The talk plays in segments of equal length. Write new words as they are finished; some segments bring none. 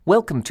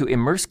Welcome to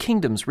Immerse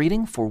Kingdom's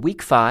reading for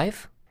Week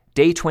 5,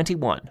 Day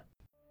 21.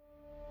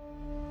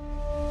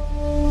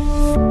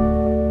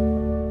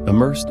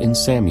 Immersed in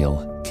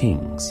Samuel,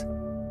 Kings.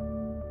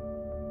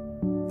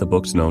 The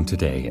books known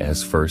today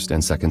as 1st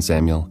and 2nd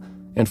Samuel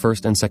and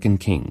 1st and 2nd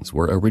Kings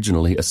were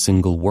originally a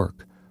single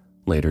work,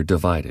 later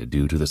divided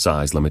due to the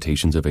size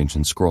limitations of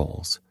ancient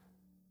scrolls.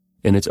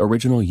 In its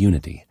original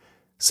unity,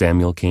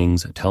 Samuel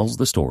Kings tells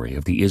the story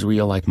of the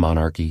Israelite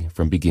monarchy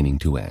from beginning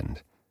to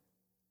end.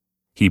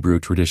 Hebrew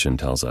tradition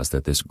tells us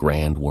that this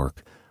grand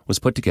work was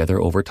put together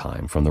over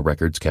time from the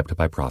records kept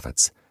by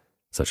prophets,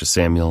 such as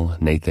Samuel,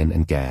 Nathan,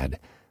 and Gad,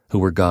 who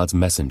were God's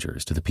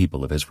messengers to the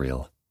people of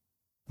Israel.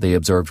 They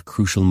observed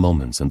crucial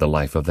moments in the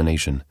life of the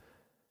nation,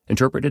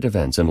 interpreted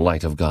events in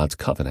light of God's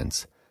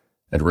covenants,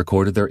 and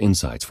recorded their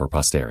insights for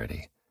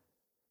posterity.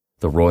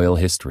 The royal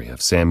history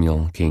of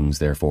Samuel Kings,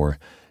 therefore,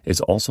 is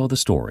also the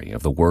story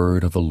of the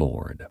word of the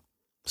Lord,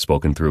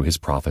 spoken through his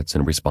prophets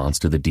in response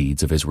to the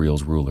deeds of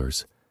Israel's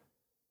rulers.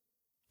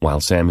 While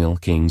Samuel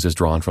Kings is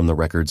drawn from the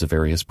records of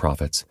various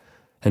prophets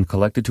and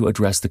collected to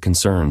address the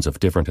concerns of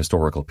different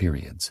historical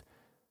periods,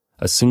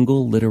 a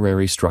single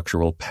literary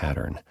structural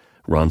pattern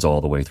runs all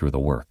the way through the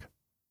work.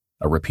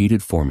 A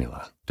repeated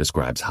formula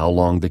describes how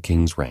long the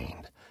kings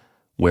reigned,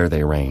 where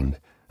they reigned,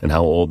 and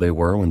how old they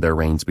were when their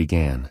reigns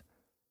began.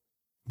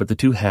 But the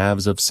two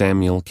halves of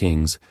Samuel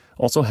Kings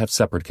also have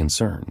separate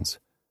concerns.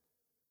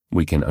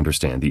 We can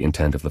understand the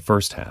intent of the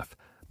first half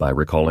by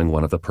recalling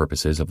one of the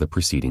purposes of the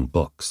preceding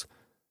books: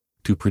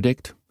 to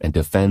predict and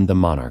defend the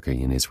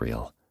monarchy in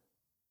Israel.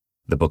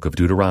 The book of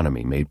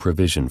Deuteronomy made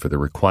provision for the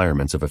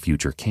requirements of a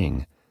future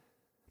king.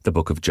 The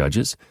book of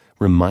Judges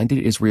reminded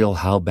Israel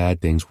how bad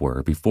things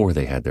were before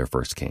they had their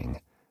first king.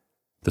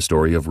 The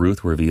story of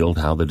Ruth revealed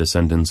how the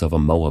descendants of a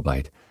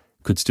Moabite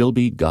could still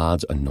be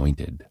God's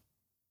anointed.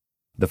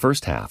 The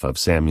first half of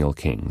Samuel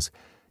Kings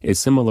is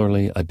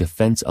similarly a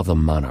defense of the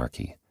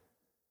monarchy.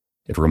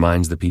 It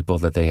reminds the people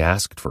that they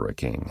asked for a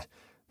king,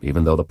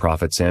 even though the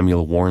prophet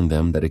Samuel warned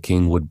them that a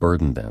king would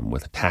burden them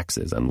with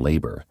taxes and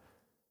labor.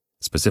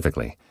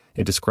 Specifically,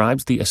 it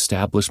describes the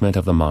establishment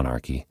of the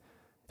monarchy,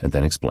 and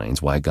then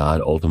explains why God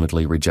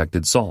ultimately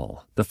rejected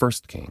Saul, the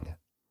first king.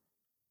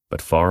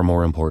 But far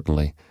more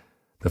importantly,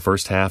 the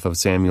first half of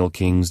Samuel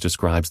Kings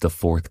describes the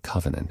fourth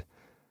covenant,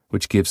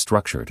 which gives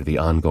structure to the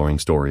ongoing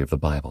story of the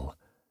Bible.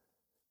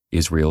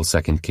 Israel's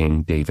second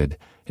king, David,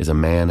 is a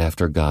man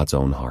after God's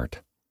own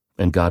heart,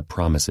 and God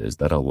promises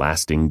that a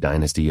lasting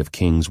dynasty of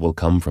kings will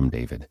come from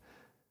David.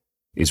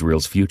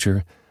 Israel's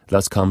future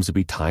thus comes to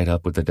be tied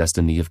up with the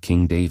destiny of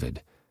King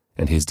David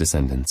and his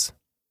descendants.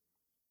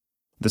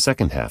 The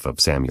second half of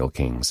Samuel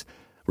Kings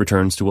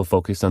returns to a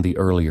focus on the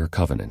earlier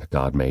covenant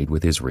God made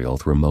with Israel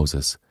through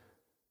Moses.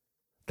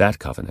 That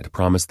covenant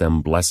promised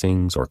them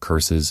blessings or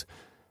curses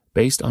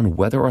based on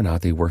whether or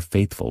not they were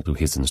faithful to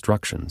his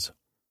instructions.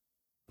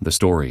 The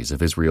stories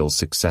of Israel's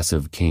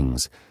successive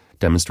kings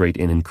demonstrate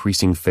an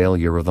increasing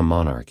failure of the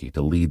monarchy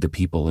to lead the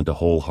people into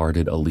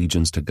wholehearted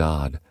allegiance to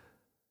God.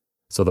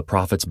 So the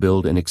prophets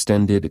build an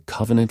extended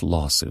covenant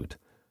lawsuit,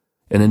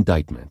 an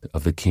indictment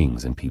of the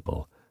kings and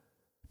people,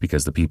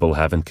 because the people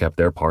haven't kept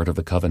their part of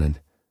the covenant.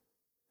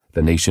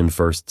 The nation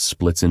first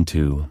splits in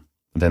two,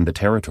 then the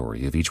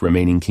territory of each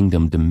remaining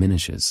kingdom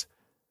diminishes.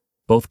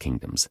 Both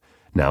kingdoms,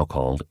 now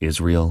called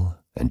Israel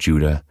and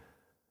Judah,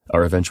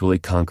 are eventually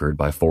conquered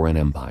by foreign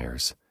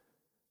empires.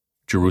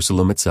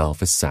 Jerusalem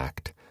itself is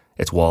sacked,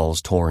 its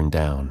walls torn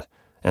down,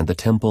 and the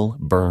temple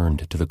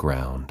burned to the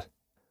ground.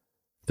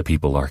 The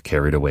people are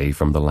carried away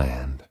from the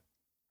land.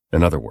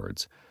 In other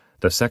words,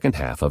 the second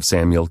half of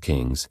Samuel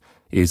Kings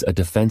is a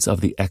defense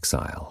of the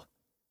exile.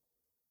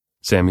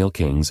 Samuel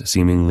Kings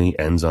seemingly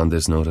ends on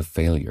this note of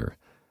failure,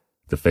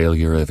 the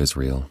failure of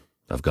Israel,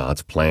 of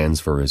God's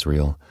plans for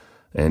Israel,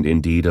 and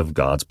indeed of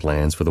God's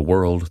plans for the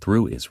world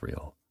through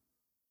Israel.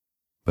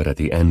 But at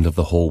the end of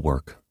the whole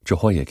work,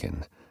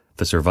 Jehoiakim,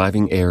 the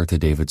surviving heir to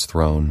David's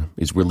throne,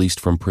 is released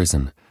from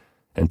prison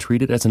and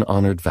treated as an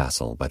honored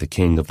vassal by the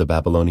king of the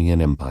Babylonian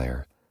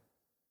Empire.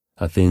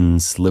 A thin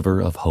sliver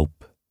of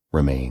hope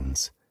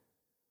remains.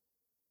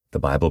 The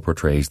Bible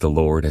portrays the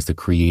Lord as the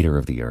creator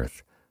of the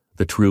earth,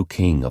 the true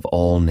king of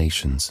all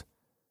nations.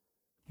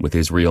 With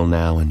Israel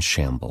now in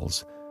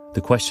shambles,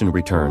 the question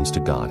returns to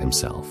God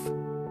himself.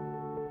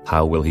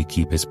 How will he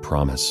keep his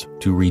promise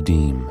to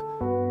redeem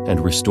and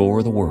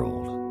restore the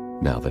world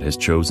now that his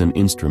chosen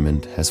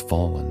instrument has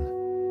fallen?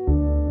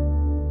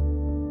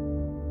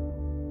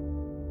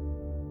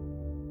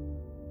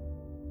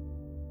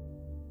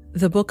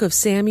 The Book of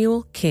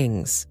Samuel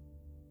Kings.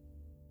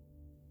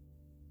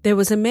 There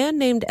was a man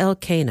named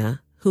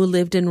Elkanah who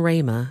lived in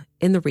Ramah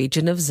in the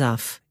region of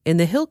Zuph in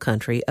the hill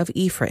country of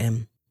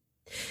Ephraim.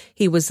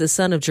 He was the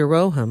son of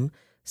Jeroham,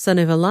 son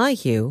of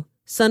Elihu,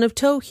 son of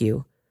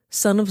Tohu,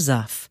 son of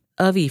Zuph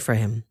of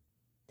Ephraim.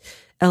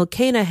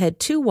 Elkanah had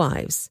 2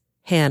 wives,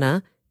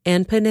 Hannah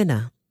and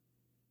Peninnah.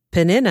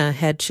 Peninnah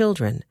had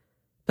children,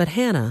 but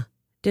Hannah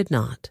did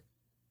not.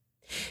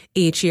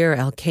 Each year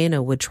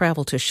Elkanah would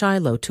travel to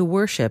Shiloh to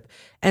worship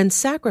and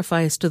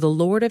sacrifice to the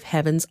Lord of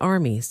Heaven's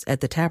armies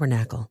at the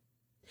tabernacle.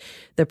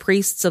 The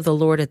priests of the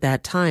Lord at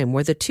that time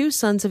were the two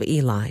sons of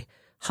Eli,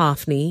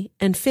 Hophni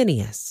and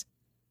Phinehas.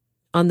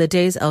 On the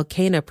days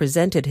Elkanah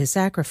presented his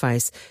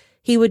sacrifice,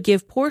 he would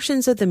give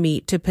portions of the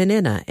meat to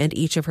Peninnah and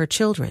each of her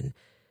children.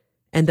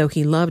 And though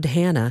he loved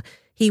Hannah,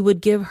 he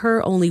would give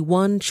her only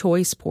one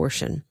choice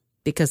portion,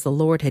 because the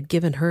Lord had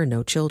given her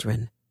no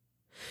children.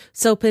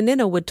 So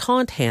Peninnah would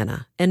taunt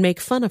Hannah and make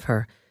fun of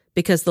her,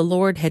 because the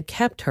Lord had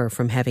kept her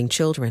from having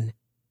children.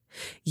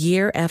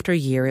 Year after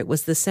year it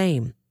was the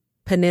same.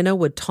 Peninnah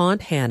would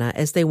taunt Hannah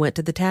as they went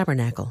to the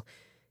tabernacle.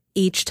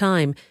 Each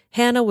time,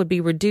 Hannah would be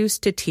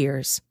reduced to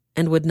tears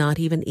and would not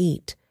even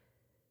eat.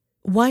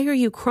 "Why are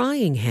you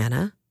crying,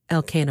 Hannah?"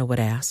 Elkanah would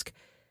ask.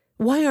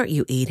 "Why aren't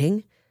you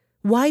eating?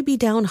 Why be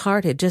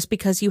downhearted just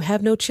because you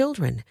have no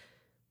children?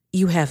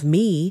 You have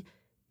me.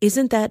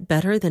 Isn't that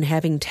better than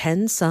having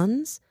 10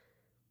 sons?"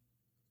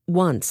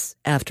 Once,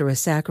 after a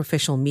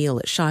sacrificial meal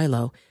at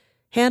Shiloh,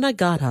 Hannah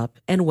got up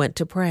and went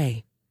to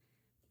pray.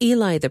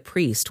 Eli the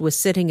priest was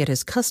sitting at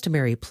his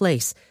customary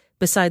place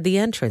beside the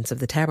entrance of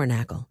the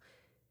tabernacle.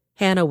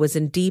 Hannah was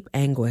in deep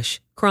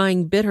anguish,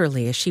 crying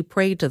bitterly as she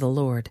prayed to the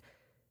Lord.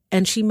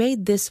 And she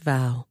made this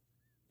vow,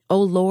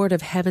 "O Lord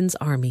of heaven's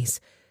armies,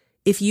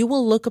 if you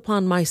will look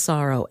upon my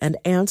sorrow and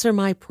answer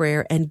my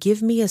prayer and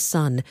give me a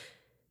son,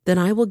 then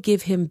I will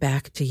give him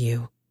back to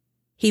you.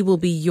 He will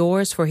be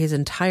yours for his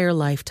entire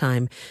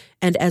lifetime,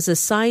 and as a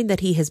sign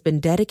that he has been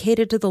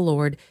dedicated to the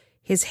Lord,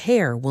 his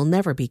hair will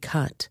never be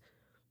cut."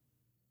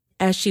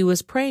 As she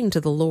was praying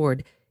to the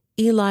Lord,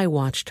 Eli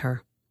watched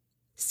her.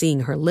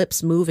 Seeing her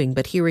lips moving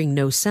but hearing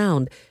no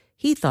sound,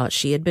 he thought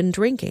she had been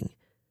drinking.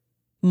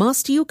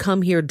 "Must you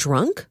come here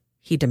drunk?"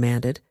 he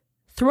demanded.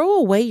 "Throw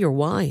away your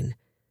wine."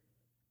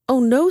 "Oh,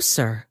 no,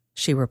 sir,"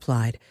 she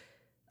replied.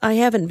 "I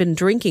haven't been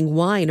drinking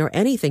wine or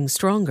anything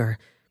stronger.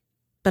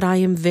 But I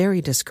am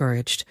very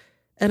discouraged,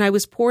 and I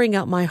was pouring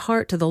out my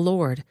heart to the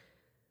Lord.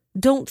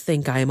 Don't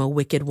think I am a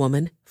wicked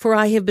woman, for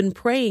I have been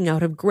praying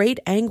out of great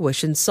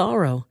anguish and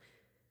sorrow."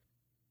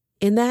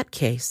 "In that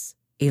case,"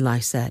 Eli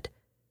said,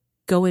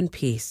 "go in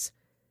peace.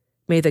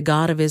 May the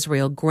God of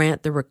Israel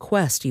grant the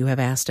request you have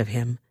asked of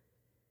him."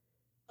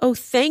 "Oh,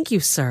 thank you,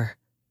 sir,"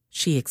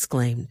 she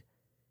exclaimed.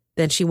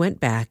 Then she went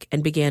back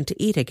and began to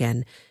eat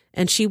again,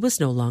 and she was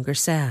no longer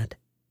sad.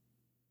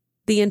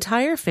 The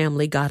entire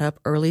family got up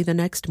early the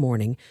next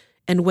morning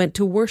and went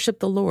to worship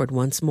the Lord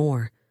once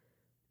more.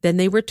 Then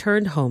they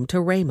returned home to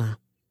Ramah.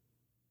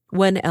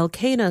 When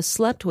Elkanah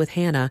slept with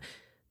Hannah,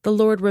 the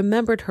Lord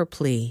remembered her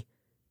plea,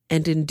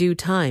 and in due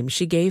time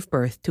she gave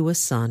birth to a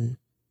son.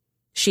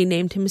 She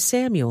named him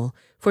Samuel,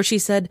 for she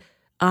said,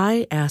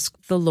 "I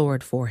asked the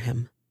Lord for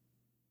him."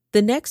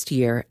 The next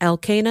year,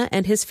 Elkanah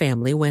and his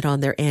family went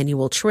on their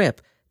annual trip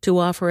to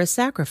offer a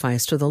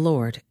sacrifice to the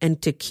Lord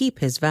and to keep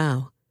his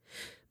vow.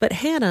 But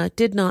Hannah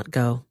did not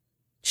go.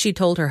 She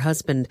told her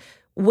husband,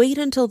 "Wait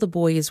until the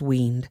boy is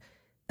weaned.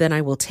 Then I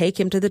will take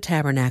him to the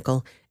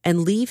tabernacle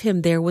and leave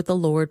him there with the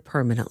Lord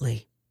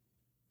permanently."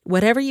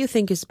 "Whatever you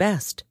think is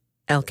best,"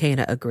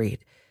 Elkanah agreed.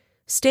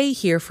 "Stay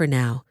here for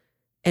now,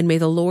 and may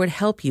the Lord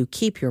help you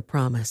keep your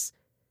promise."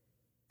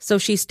 So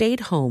she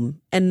stayed home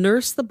and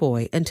nursed the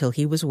boy until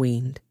he was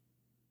weaned.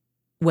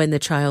 When the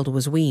child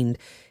was weaned,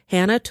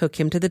 Hannah took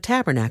him to the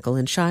tabernacle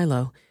in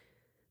Shiloh.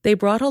 They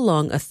brought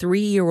along a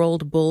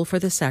 3-year-old bull for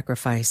the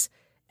sacrifice,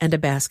 and a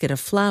basket of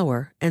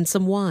flour and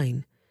some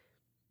wine.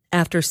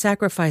 After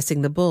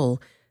sacrificing the bull,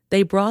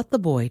 they brought the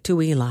boy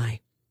to Eli.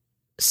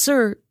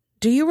 "Sir,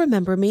 do you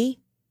remember me?"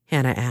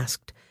 Hannah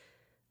asked.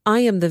 "I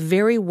am the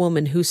very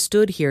woman who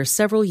stood here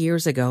several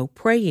years ago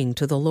praying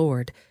to the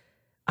Lord.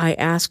 I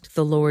asked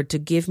the Lord to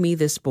give me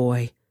this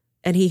boy,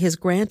 and he has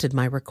granted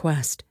my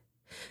request.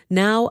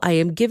 Now I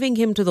am giving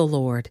him to the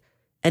Lord,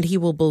 and he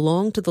will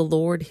belong to the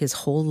Lord his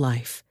whole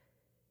life."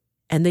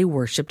 And they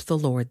worshipped the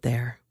Lord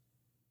there.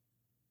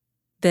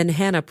 Then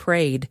Hannah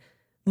prayed,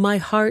 "My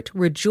heart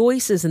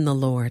rejoices in the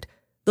Lord.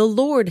 The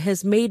Lord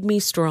has made me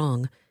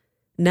strong.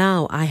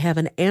 Now I have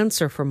an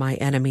answer for my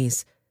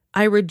enemies.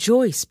 I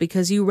rejoice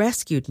because you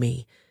rescued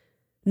me.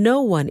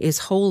 No one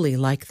is holy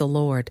like the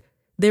Lord.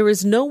 There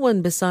is no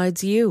one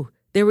besides you.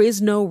 There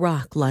is no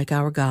rock like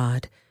our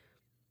God.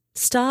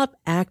 Stop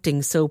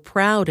acting so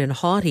proud and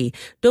haughty.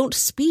 Don't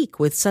speak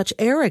with such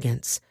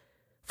arrogance.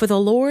 For the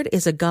Lord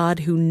is a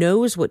God who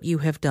knows what you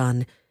have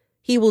done.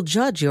 He will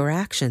judge your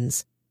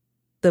actions.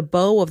 The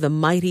bow of the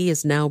mighty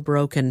is now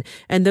broken,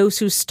 and those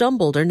who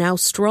stumbled are now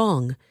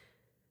strong.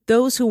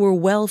 Those who were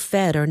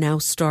well-fed are now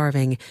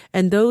starving,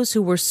 and those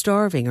who were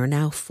starving are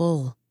now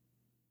full.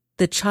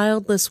 The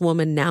childless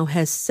woman now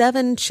has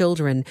 7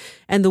 children,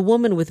 and the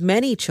woman with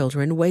many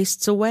children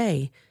wastes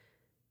away.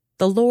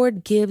 The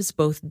Lord gives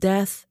both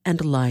death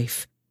and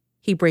life.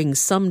 He brings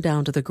some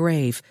down to the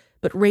grave,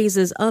 but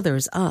raises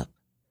others up.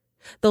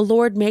 The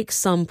Lord makes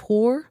some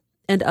poor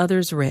and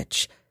others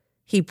rich.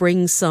 He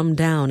brings some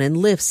down and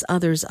lifts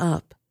others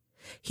up.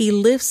 He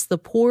lifts the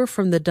poor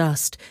from the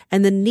dust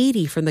and the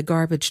needy from the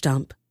garbage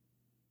dump.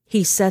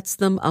 He sets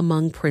them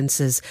among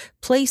princes,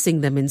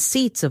 placing them in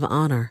seats of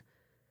honor.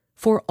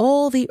 For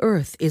all the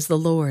earth is the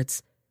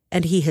Lord's,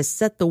 and he has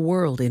set the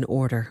world in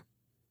order.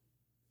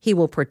 He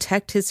will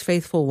protect his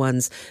faithful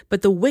ones,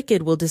 but the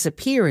wicked will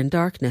disappear in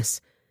darkness.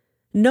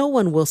 No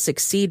one will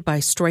succeed by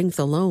strength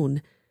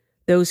alone.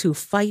 Those who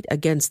fight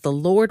against the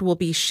Lord will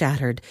be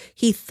shattered.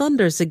 He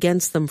thunders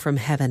against them from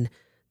heaven.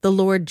 The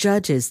Lord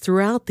judges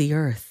throughout the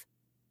earth.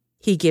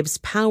 He gives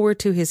power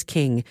to his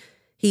king.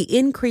 He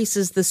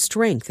increases the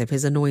strength of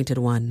his anointed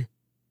one.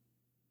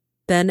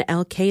 Then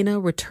Elkanah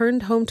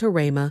returned home to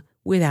Ramah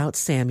without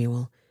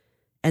Samuel,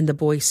 and the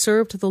boy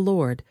served the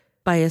Lord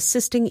by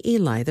assisting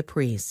Eli the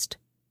priest.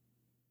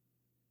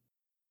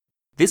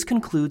 This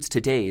concludes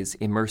today's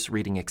Immerse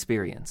reading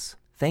experience.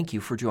 Thank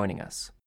you for joining us.